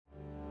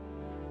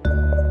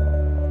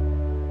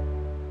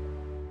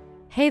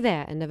Hey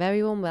there, and a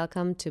very warm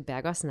welcome to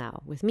Bergos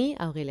Now with me,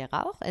 Aurelia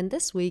Rauch. And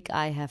this week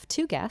I have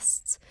two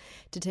guests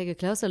to take a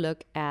closer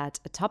look at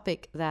a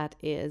topic that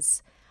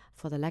is,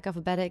 for the lack of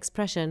a better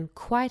expression,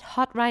 quite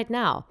hot right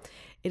now.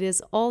 It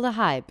is all the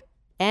hype.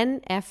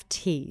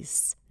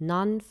 NFTs,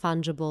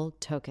 non-fungible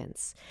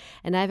tokens.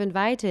 And I've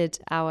invited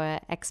our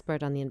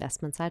expert on the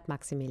investment side,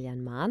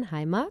 Maximilian Mahn.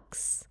 Hi,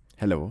 Max.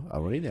 Hello,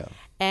 Aurelia.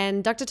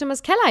 And Dr. Thomas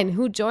Kellein,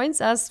 who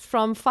joins us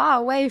from far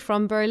away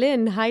from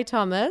Berlin. Hi,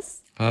 Thomas.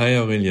 Hi,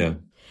 Aurelia.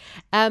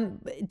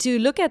 To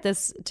look at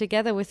this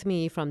together with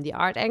me from the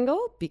art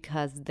angle,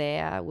 because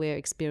there we're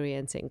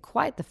experiencing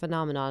quite the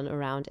phenomenon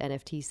around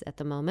NFTs at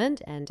the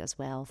moment, and as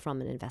well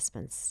from an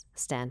investments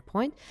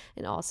standpoint,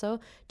 and also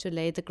to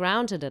lay the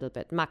ground a little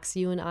bit. Max,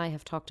 you and I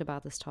have talked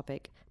about this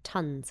topic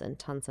tons and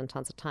tons and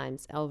tons of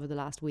times over the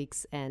last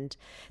weeks, and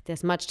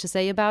there's much to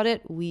say about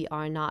it. We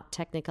are not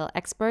technical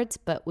experts,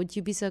 but would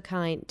you be so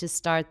kind to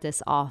start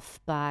this off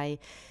by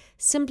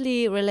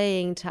simply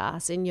relaying to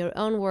us in your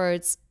own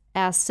words,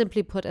 as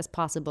simply put as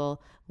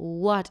possible,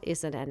 what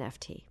is an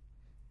NFT?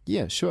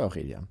 Yeah, sure,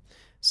 Aurelia.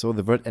 So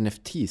the word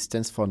NFT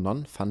stands for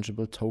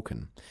non-fungible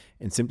token.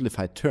 In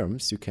simplified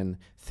terms, you can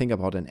think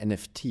about an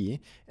NFT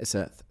as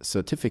a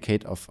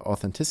certificate of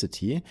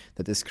authenticity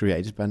that is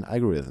created by an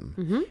algorithm.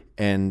 Mm-hmm.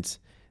 And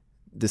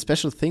the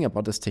special thing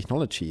about this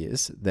technology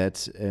is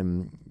that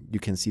you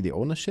can see the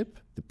ownership,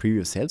 the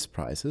previous sales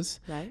prices,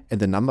 right, and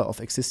the number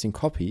of existing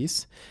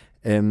copies.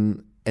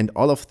 And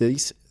all of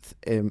these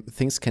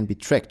things can be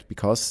tracked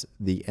because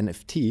the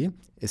NFT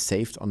is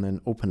saved on an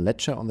open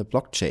ledger on the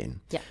blockchain.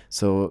 Yeah.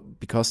 So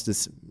because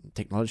this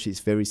technology is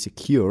very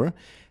secure,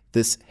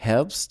 this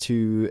helps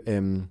to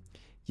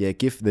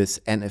give this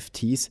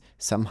NFTs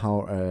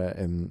somehow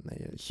a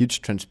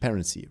huge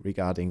transparency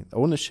regarding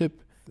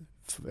ownership,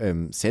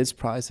 sales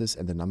prices,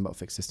 and the number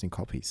of existing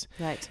copies.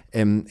 Right.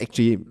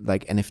 Actually,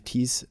 like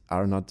NFTs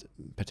are not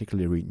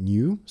particularly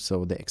new,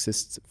 so they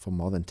exist for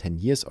more than 10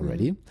 years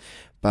already. Mm-hmm.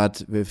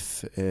 But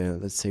with,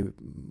 let's say,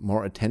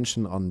 more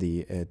attention on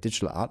the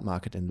digital art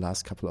market in the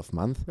last couple of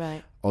months,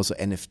 right, also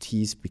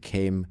NFTs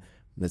became,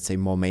 let's say,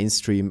 more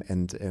mainstream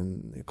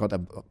and got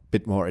a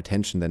bit more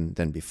attention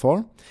than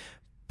before.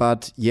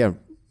 But yeah,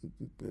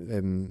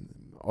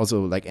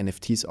 also like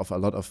NFTs offer a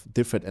lot of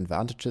different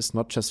advantages,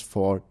 not just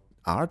for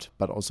art,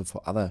 but also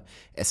for other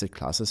asset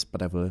classes.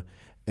 But I will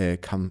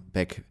come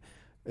back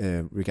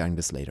regarding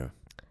this later.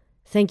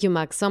 Thank you,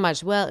 Max, so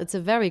much. Well, it's a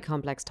very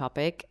complex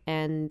topic,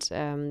 and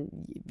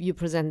you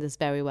present this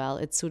very well.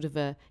 It's sort of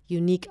a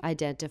unique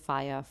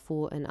identifier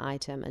for an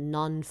item, a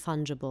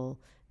non-fungible,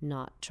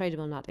 not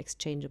tradable, not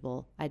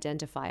exchangeable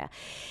identifier.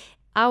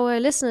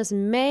 Our listeners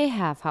may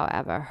have,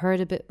 however,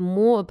 heard a bit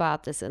more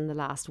about this in the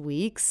last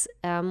weeks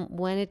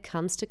when it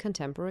comes to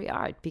contemporary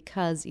art,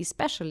 because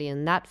especially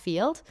in that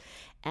field,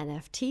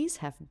 NFTs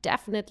have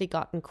definitely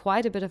gotten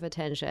quite a bit of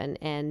attention,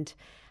 and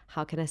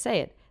how can I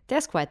say it?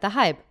 There's quite the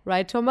hype,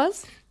 right,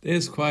 Thomas?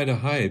 There's quite a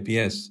hype,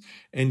 yes.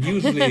 And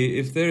usually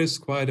if there is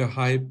quite a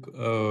hype,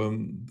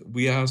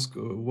 we ask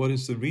what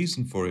is the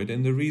reason for it?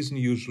 And the reason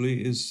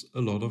usually is a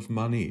lot of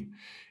money.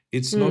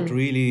 It's not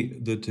really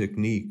the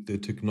technique, the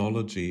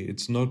technology.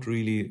 It's not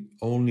really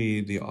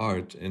only the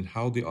art and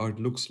how the art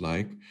looks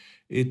like.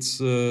 It's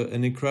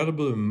an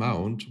incredible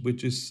amount,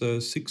 which is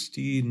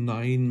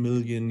 $69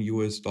 million,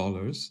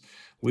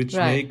 which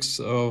right, makes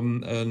a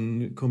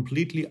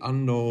completely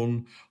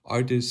unknown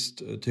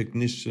artist,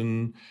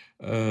 technician,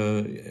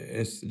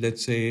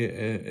 let's say,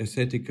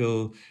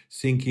 aesthetical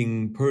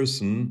thinking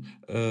person,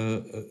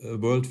 a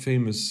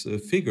world-famous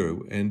figure,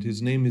 and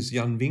his name is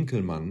Jan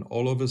Winkelmann.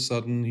 All of a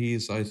sudden, he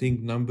is, I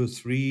think, number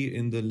 3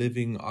 in the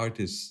living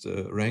artist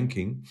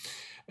ranking.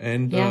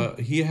 And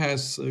he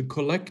has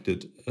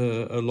collected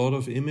a lot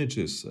of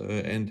images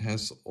and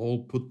has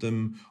all put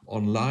them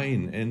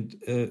online. And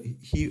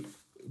he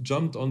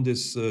jumped on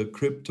this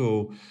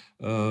crypto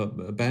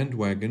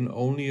bandwagon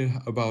only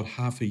about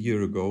half a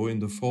year ago in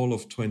the fall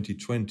of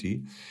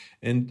 2020.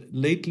 And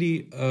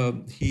lately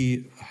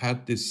he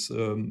had this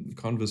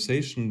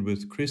conversation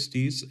with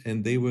Christie's,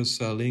 and they were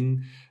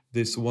selling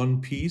this one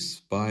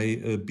piece by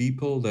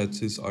Beeple, that's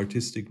his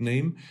artistic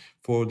name,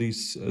 for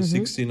these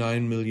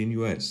 69 million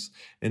US.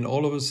 And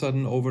all of a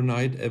sudden,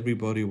 overnight,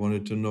 everybody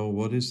wanted to know,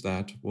 what is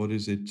that? What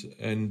is it?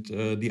 And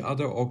the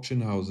other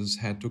auction houses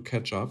had to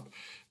catch up.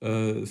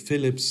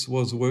 Phillips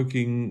was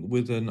working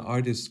with an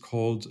artist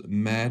called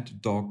Mad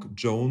Dog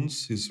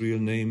Jones. His real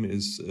name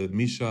is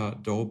Misha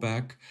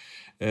Dobak.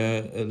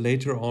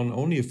 Later on,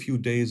 only a few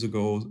days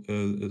ago,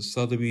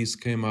 Sotheby's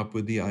came up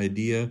with the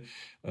idea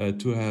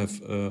to have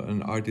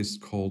an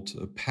artist called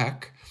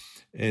Pack,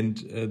 and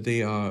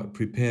they are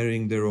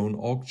preparing their own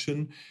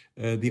auction.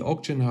 The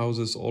auction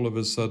houses, all of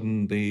a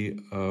sudden, they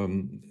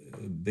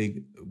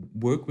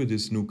work with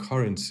this new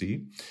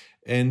currency,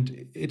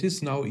 And it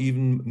is now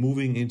even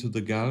moving into the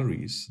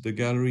galleries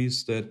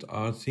that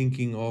are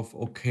thinking of,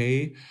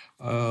 okay,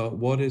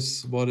 what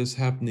is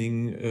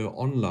happening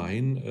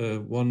online.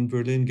 One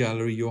Berlin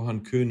gallery,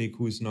 Johann König,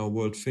 who is now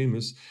world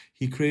famous,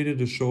 he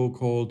created a show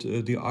called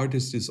The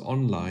Artist is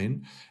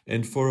Online.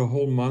 And for a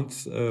whole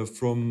month,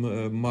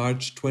 from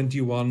March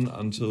 21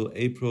 until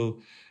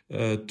April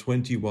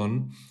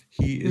 21,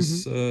 he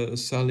is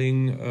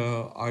selling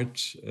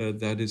art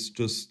that is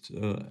just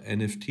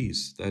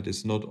NFTs. That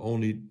is not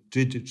only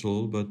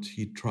digital, but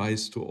he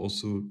tries to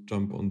also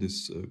jump on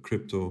this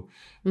crypto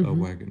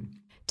wagon.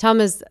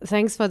 Thomas,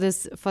 thanks for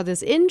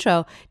this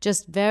intro.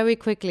 Just very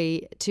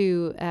quickly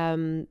to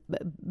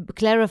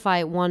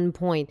clarify one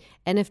point: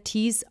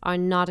 NFTs are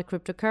not a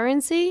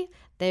cryptocurrency.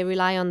 They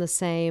rely on the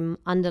same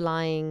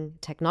underlying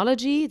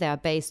technology. They are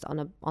based on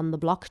the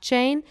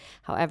blockchain.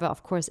 However,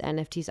 of course,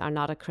 NFTs are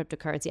not a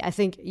cryptocurrency. I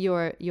think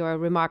your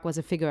remark was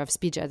a figure of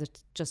speech. I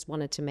just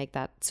wanted to make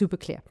that super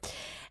clear.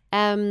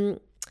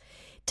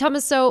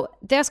 Thomas, so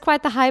there's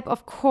quite the hype,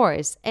 of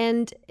course.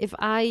 And if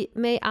I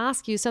may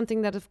ask you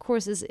something that, of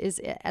course, is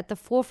at the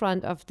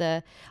forefront of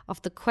the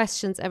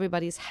questions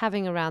everybody's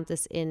having around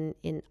this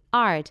in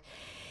art.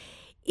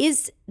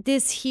 Is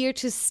this here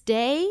to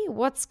stay?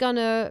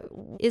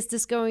 Is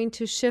this going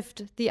to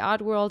shift the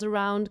art world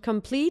around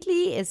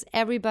completely? Is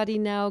everybody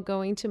now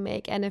going to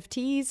make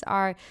NFTs?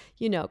 Are,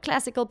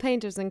 classical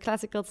painters and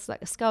classical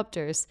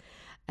sculptors,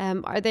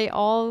 are they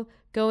all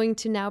going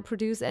to now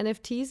produce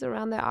NFTs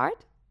around their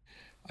art?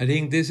 I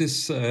think this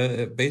is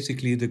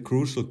basically the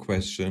crucial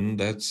question.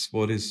 That's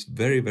what is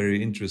very,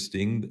 very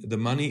interesting. The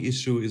money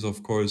issue is,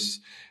 of course,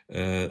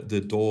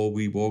 the door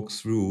we walk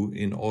through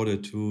in order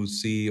to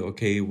see,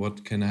 okay,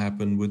 what can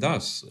happen with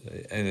us?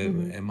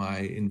 Am I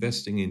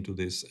investing into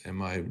this?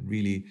 Am I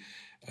really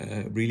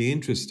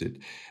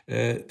interested?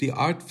 The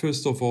art,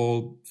 first of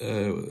all,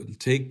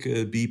 take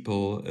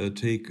Beeple,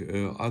 take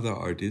other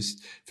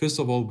artists. First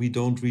of all, we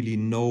don't really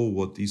know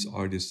what these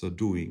artists are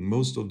doing.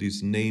 Most of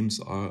these names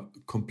are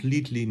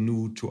completely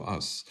new to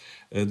us.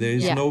 There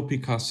is no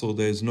Picasso,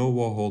 there is no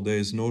Warhol, there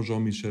is no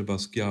Jean-Michel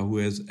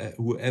Basquiat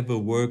who ever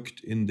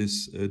worked in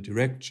this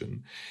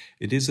direction.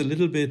 It is a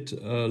little bit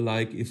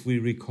like if we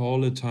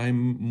recall a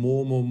time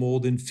more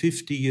than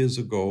 50 years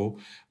ago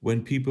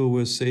when people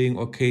were saying,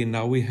 okay,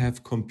 now we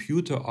have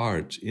computer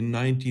art in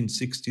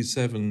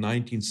 1967,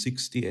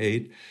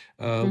 1968.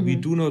 We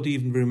do not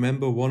even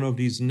remember one of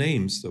these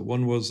names.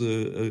 One was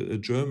a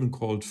German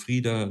called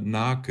Frida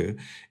Nake.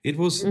 It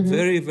was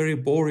very, very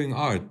boring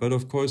art. But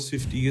of course,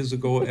 50 years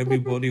ago,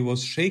 everybody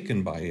was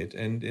shaken by it.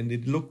 And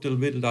it looked a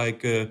bit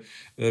like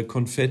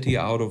confetti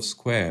out of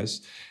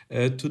squares.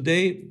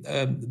 Today,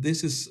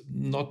 this is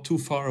not too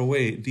far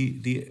away.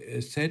 The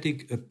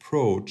aesthetic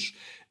approach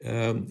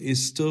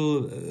is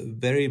still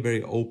very,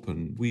 very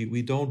open.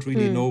 We don't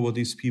really know what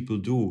these people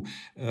do.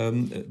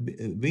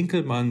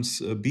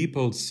 Winkelmann's,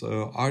 Beeple's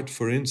art,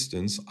 for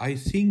instance, I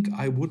think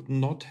I would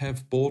not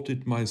have bought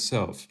it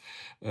myself,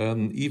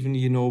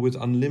 even, with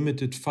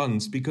unlimited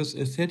funds, because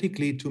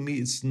aesthetically, to me,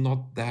 it's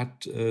not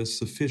that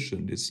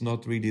sufficient. It's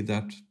not really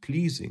that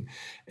pleasing.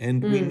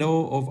 And we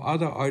know of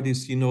other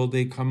artists,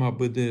 they come up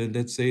with,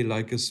 let's say,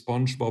 like a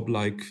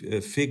SpongeBob-like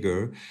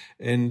figure,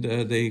 and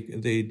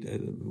they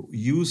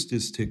use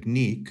this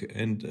technique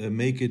and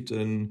make it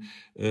an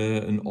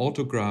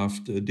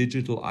autographed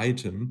digital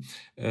item.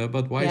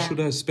 But why should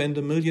I spend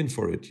 $1 million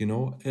for it?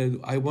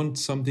 I want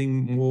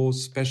something more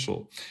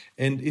special.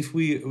 And if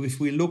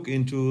we look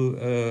into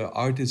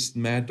artist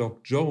Mad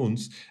Dog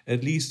Jones,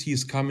 at least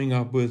he's coming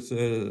up with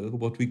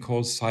what we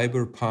call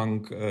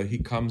cyberpunk. He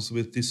comes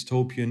with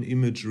dystopian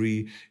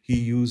imagery. He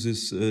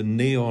uses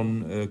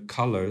neon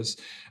colors.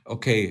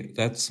 Okay,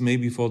 that's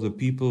maybe for the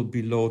people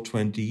below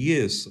 20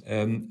 years.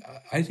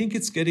 I think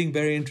it's getting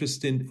very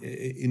interesting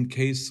in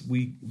case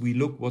we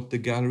look what the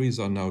galleries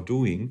are now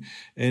doing.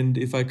 And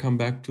if I come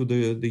back to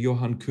the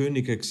Johann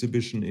König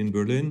exhibition in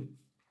Berlin,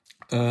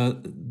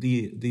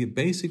 the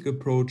basic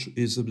approach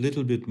is a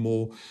little bit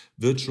more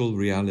virtual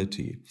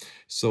reality.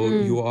 So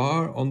you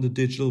are on the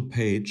digital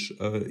page,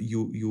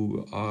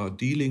 you are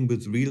dealing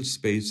with real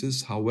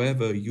spaces.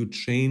 However, you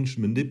change,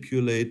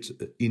 manipulate,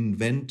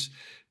 invent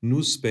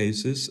new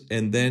spaces.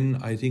 And then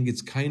I think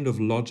it's kind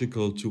of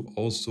logical to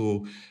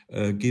also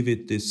give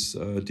it this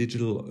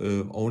digital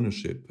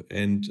ownership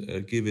and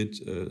give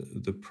it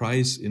the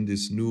price in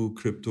this new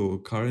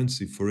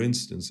cryptocurrency. For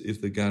instance,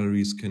 if the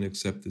galleries can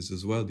accept this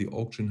as well, the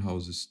auction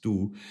houses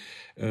do.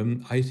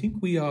 I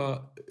think we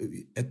are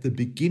at the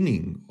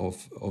beginning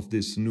of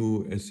this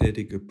new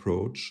aesthetic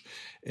approach.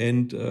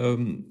 And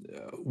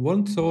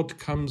one thought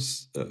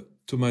comes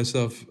to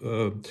myself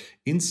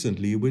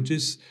instantly, which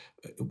is,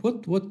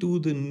 what do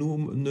the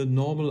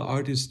normal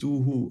artists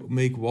do who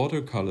make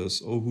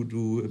watercolors or who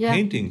do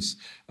paintings?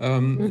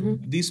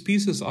 These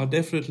pieces are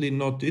definitely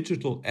not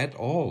digital at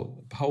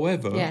all.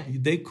 However,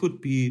 they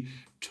could be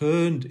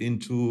turned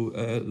into,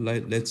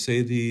 let's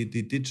say, the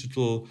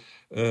digital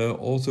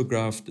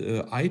orthographed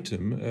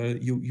item.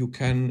 You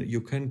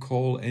can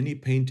call any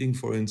painting,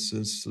 for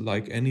instance,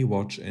 like any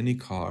watch, any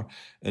car,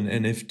 an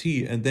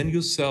NFT, and then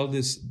you sell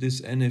this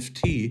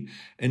NFT.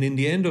 And in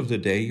the end of the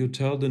day, you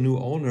tell the new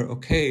owner,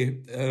 okay,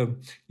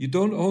 you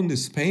don't own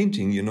this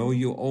painting,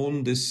 you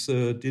own this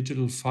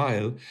digital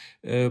file,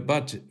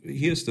 but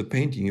here's the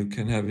painting, you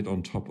can have it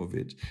on top of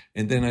it.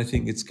 And then I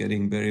think it's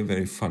getting very,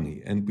 very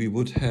funny. And we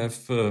would have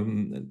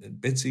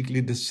basically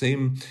the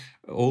same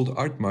old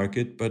art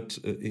market, but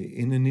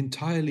in an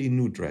entirely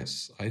new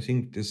dress. I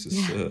think this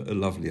is a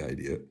lovely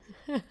idea.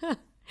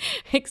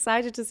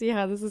 Excited to see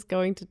how this is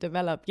going to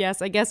develop.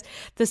 Yes, I guess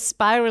the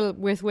spiral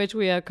with which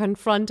we are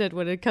confronted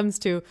when it comes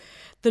to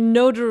the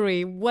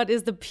notary, what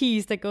is the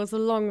piece that goes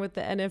along with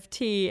the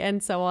NFT,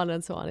 and so on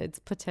and so on. It's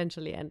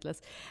potentially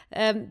endless.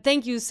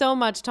 Thank you so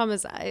much,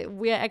 Thomas.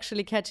 We are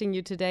actually catching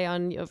you today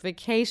on your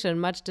vacation,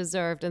 much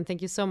deserved. And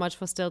thank you so much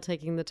for still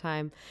taking the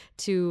time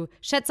to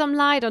shed some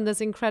light on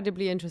this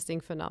incredibly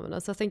interesting phenomenon.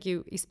 So thank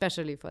you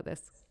especially for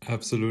this.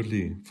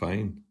 Absolutely.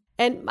 Fine.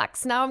 And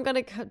Max, now I'm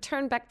going to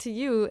turn back to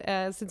you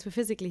since we're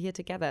physically here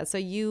together. So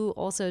you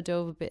also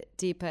dove a bit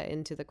deeper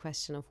into the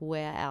question of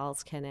where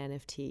else can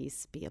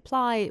NFTs be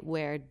applied?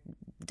 Where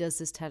does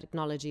this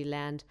technology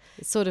land?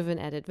 It's sort of an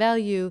added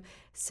value.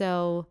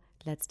 So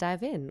let's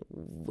dive in.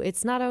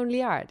 It's not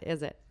only art,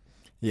 is it?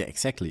 Yeah,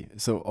 exactly.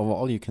 So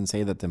overall, you can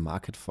say that the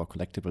market for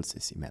collectibles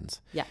is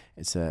immense. Yeah.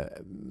 It's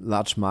a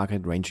large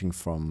market ranging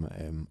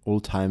from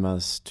old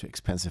timers to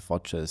expensive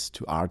watches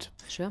to art.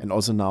 Sure. And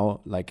also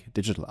now like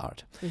digital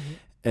art.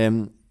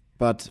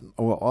 But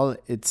overall,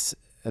 it's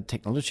a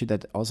technology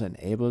that also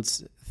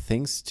enables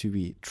things to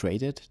be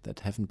traded that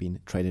haven't been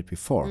traded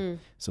before.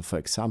 So for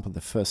example, the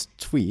first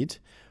tweet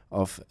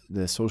of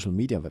the social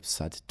media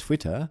website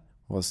Twitter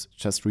was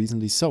just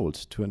recently sold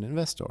to an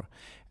investor.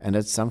 And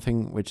that's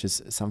something which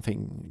is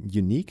something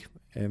unique,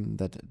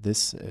 that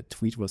this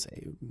tweet was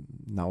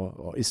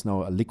is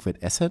now a liquid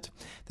asset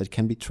that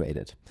can be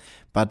traded.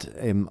 But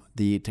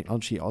the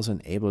technology also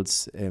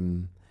enables,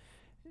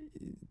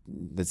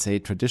 let's say,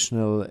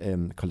 traditional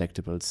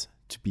collectibles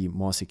to be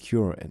more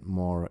secure and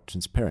more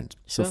transparent.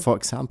 Sure. So for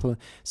example,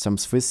 some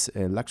Swiss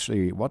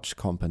luxury watch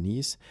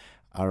companies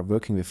are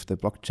working with the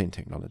blockchain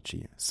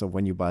technology. So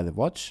when you buy the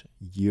watch,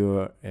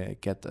 you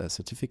get a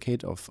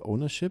certificate of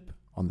ownership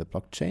on the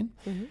blockchain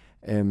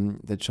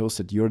that shows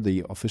that you're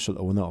the official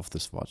owner of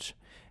this watch.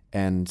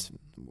 And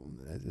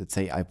let's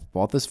say I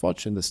bought this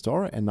watch in the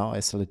store and now I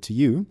sell it to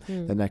you,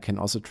 then I can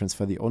also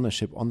transfer the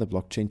ownership on the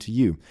blockchain to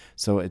you.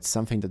 So it's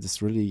something that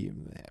is really,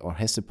 or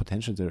has the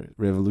potential to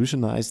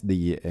revolutionize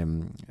the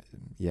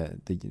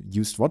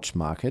used watch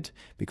market,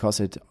 because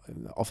it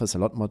offers a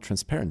lot more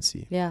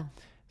transparency. Yeah.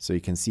 So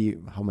you can see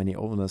how many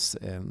owners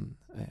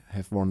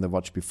have worn the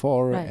watch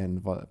before, right,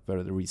 and what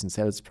were the recent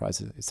sales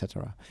prices,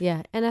 etc.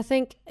 Yeah, and I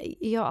think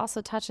you're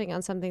also touching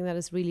on something that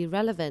is really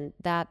relevant,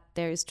 that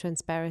there is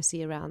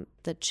transparency around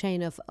the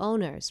chain of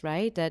owners,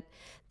 right? That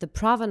the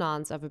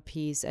provenance of a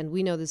piece, and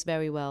we know this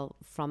very well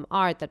from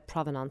art, that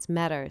provenance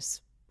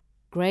matters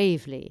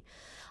gravely.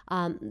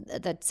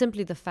 That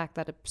simply the fact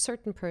that a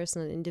certain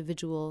person, an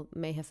individual,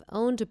 may have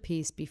owned a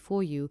piece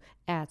before you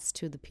adds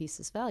to the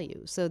piece's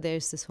value. So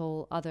there's this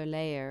whole other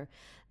layer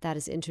that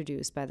is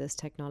introduced by this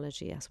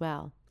technology as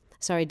well.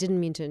 Sorry, I didn't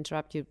mean to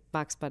interrupt you,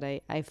 Max, but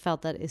I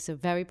felt that is a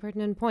very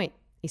pertinent point,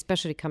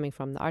 especially coming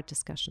from the art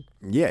discussion.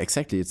 Yeah,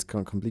 exactly. It's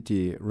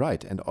completely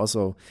right. And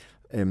also,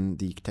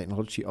 the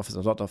technology offers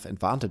a lot of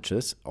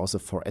advantages also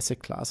for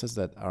asset classes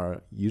that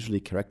are usually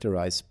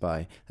characterized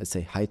by, let's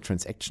say, high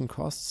transaction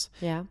costs,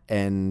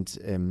 and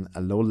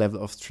a low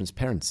level of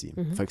transparency.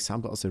 For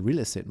example, also real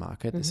estate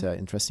market is an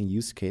interesting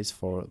use case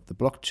for the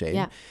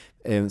blockchain.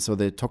 So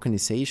the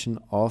tokenization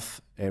of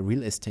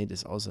real estate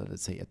is also,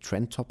 let's say, a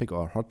trend topic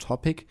or a hot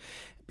topic,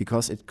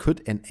 because it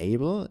could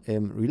enable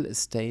real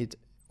estate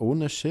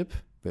ownership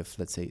with,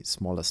 let's say,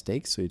 smaller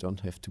stakes, so you don't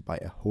have to buy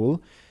a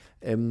whole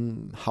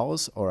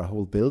house or a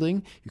whole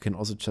building. You can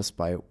also just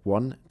buy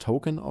one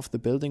token of the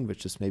building,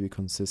 which is maybe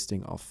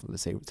consisting of,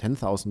 let's say,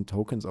 10,000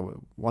 tokens or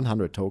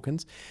 100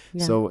 tokens.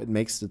 So it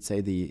makes, let's say,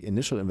 the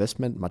initial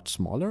investment much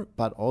smaller,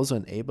 but also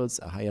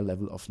enables a higher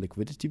level of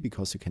liquidity,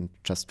 because you can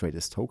just trade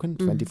this token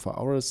 24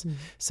 hours,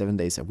 7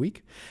 days a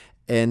week.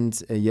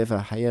 And you have a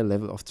higher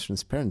level of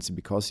transparency,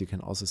 because you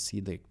can also see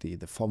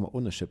the former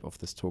ownership of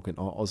this token,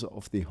 or also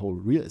of the whole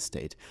real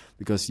estate.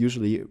 Because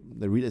usually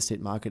the real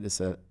estate market is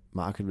a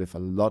market with a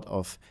lot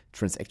of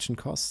transaction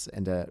costs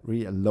and a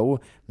really low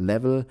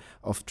level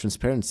of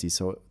transparency.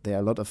 So there are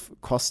a lot of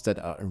costs that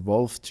are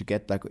involved to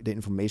get like the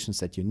information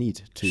that you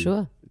need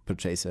to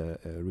purchase a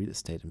real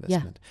estate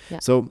investment.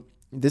 So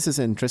this is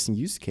an interesting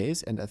use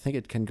case, and I think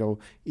it can go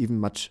even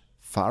much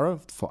far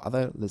for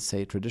other, let's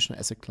say, traditional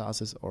asset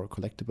classes or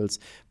collectibles.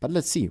 But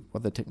let's see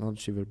what the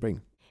technology will bring.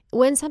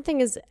 When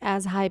something is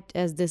as hyped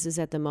as this is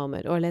at the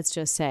moment, or let's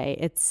just say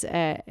it's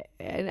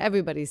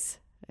everybody's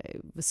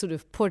sort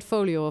of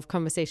portfolio of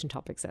conversation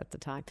topics at the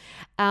time,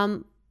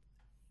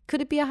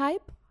 could it be a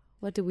hype?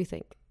 What do we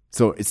think?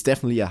 So it's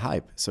definitely a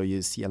hype. So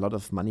you see a lot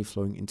of money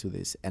flowing into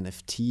this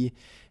NFT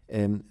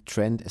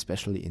trend,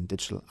 especially in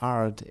digital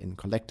art, in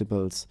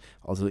collectibles,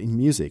 also in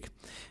music.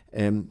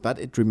 But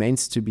it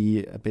remains to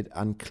be a bit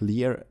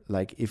unclear,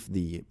 like if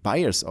the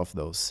buyers of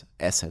those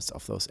assets,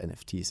 of those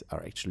NFTs,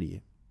 are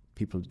actually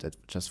people that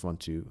just want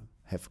to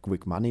have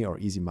quick money or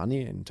easy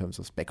money in terms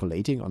of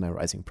speculating on a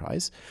rising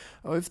price,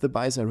 or if the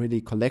buyers are really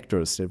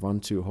collectors that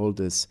want to hold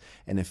these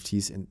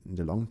NFTs in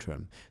the long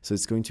term. So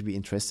it's going to be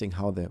interesting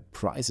how the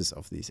prices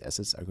of these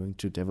assets are going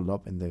to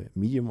develop in the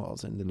medium or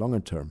also in the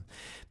longer term.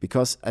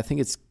 Because I think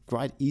it's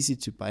quite easy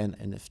to buy an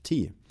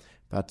NFT,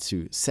 but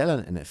to sell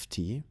an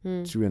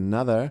NFT to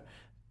another,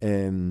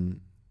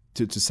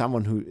 to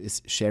someone who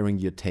is sharing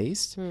your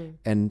taste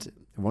and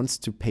wants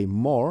to pay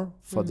more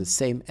for the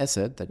same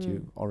asset that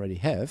you already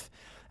have,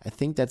 I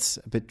think that's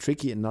a bit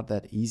tricky and not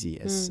that easy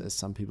as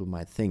some people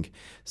might think.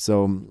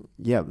 So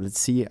let's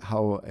see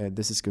how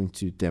this is going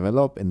to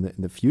develop in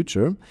the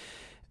future.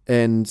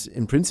 And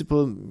in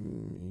principle,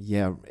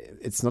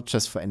 it's not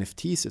just for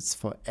NFTs, it's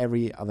for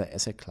every other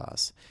asset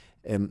class.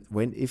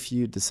 If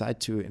you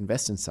decide to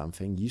invest in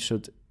something, you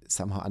should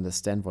somehow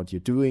understand what you're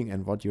doing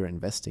and what you're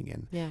investing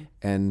in. Yeah.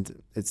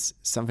 And it's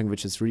something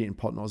which is really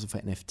important also for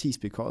NFTs,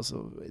 because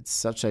it's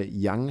such a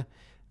young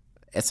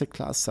asset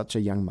class, such a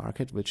young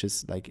market, which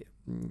is like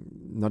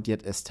not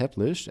yet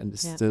established and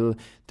is still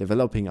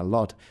developing a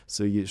lot.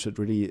 So you should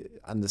really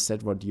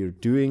understand what you're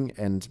doing.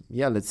 And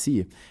let's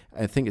see.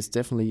 I think it's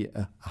definitely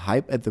a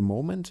hype at the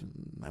moment.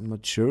 I'm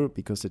not sure,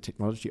 because the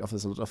technology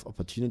offers a lot of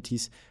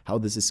opportunities, how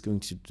this is going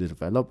to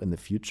develop in the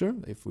future,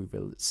 if we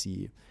will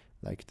see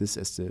like this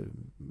as the,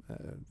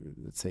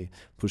 let's say,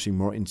 pushing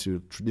more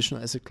into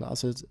traditional asset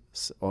classes,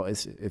 or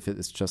if it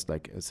is just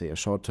like, say, a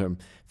short-term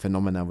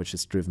phenomena which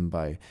is driven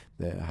by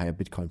the higher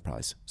Bitcoin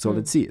price. So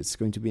let's see, it's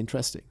going to be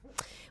interesting.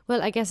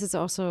 Well, I guess it's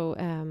also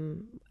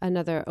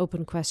another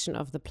open question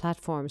of the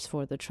platforms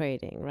for the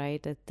trading,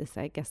 right?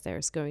 I guess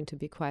there's going to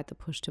be quite the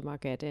push to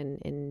market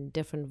in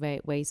different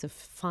ways of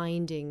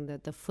finding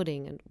the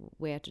footing and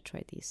where to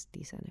trade these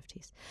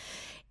NFTs.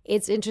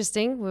 It's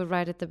interesting. We're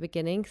right at the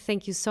beginning.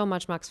 Thank you so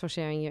much, Max, for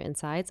sharing your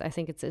insights. I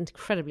think it's an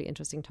incredibly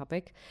interesting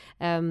topic.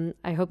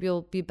 I hope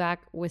you'll be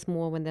back with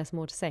more when there's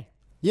more to say.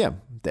 Yeah,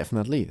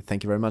 definitely.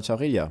 Thank you very much,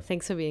 Aurelia.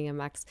 Thanks for being here,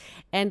 Max.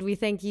 And we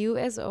thank you,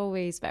 as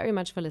always, very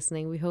much for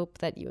listening. We hope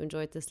that you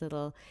enjoyed this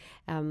little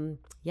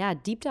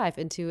deep dive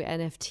into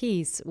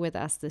NFTs with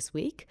us this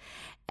week,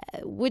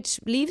 which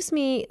leaves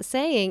me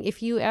saying,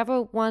 if you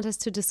ever want us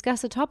to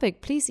discuss a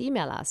topic, please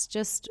email us.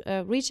 Just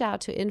reach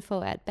out to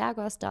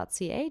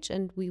info@bergos.ch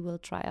and we will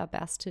try our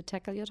best to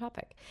tackle your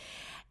topic.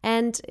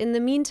 And in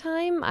the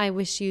meantime, I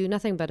wish you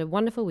nothing but a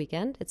wonderful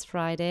weekend. It's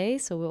Friday,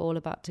 so we're all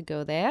about to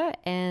go there,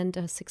 and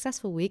a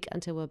successful week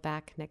until we're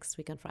back next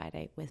week on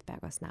Friday with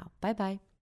Bergos Now. Bye-bye.